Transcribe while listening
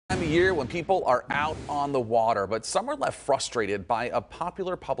Time of year when people are out on the water, but some are left frustrated by a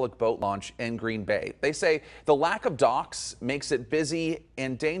popular public boat launch in Green Bay. They say the lack of docks makes it busy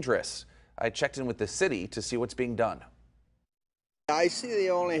and dangerous. I checked in with the city to see what's being done. I see they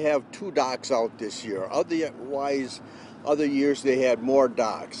only have 2 docks out this year. Otherwise, other years they had more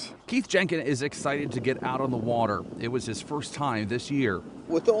docks. Keith Jenkin is excited to get out on the water. It was his first time this year.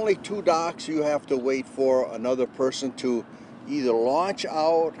 With only 2 docks, you have to wait for another person to either launch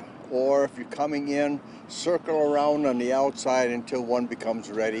out, or if you're coming in, circle around on the outside until one becomes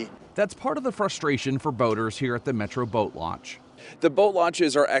ready. That's part of the frustration for boaters here at the Metro Boat Launch. The boat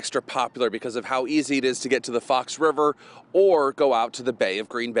launches are extra popular because of how easy it is to get to the Fox River or go out to the Bay of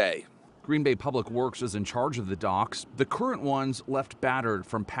Green Bay. Green Bay Public Works is in charge of the docks. The current ones left battered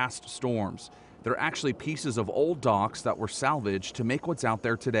from past storms. They're actually pieces of old docks that were salvaged to make what's out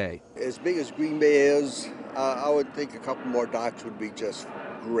there today. As big as Green Bay is, I would think a couple more docks would be just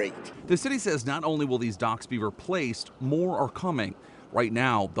great. The city says not only will these docks be replaced, more are coming. Right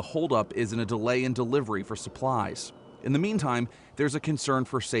now, the holdup is in a delay in delivery for supplies. In the meantime, there's a concern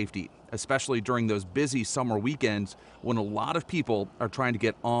for safety, especially during those busy summer weekends when a lot of people are trying to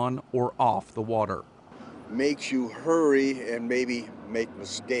get on or off the water. Makes you hurry and maybe make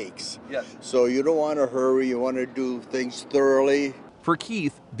mistakes. Yes. So you don't want to hurry, you want to do things thoroughly. For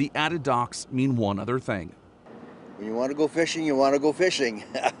Keith, the added docks mean one other thing. When you want to go fishing, you want to go fishing.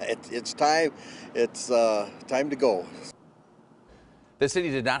 It's time to go. The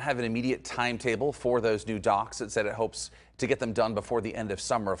city did not have an immediate timetable for those new docks. It said it hopes to get them done before the end of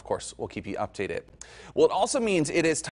summer. Of course, we'll keep you updated. Well, it also means it is time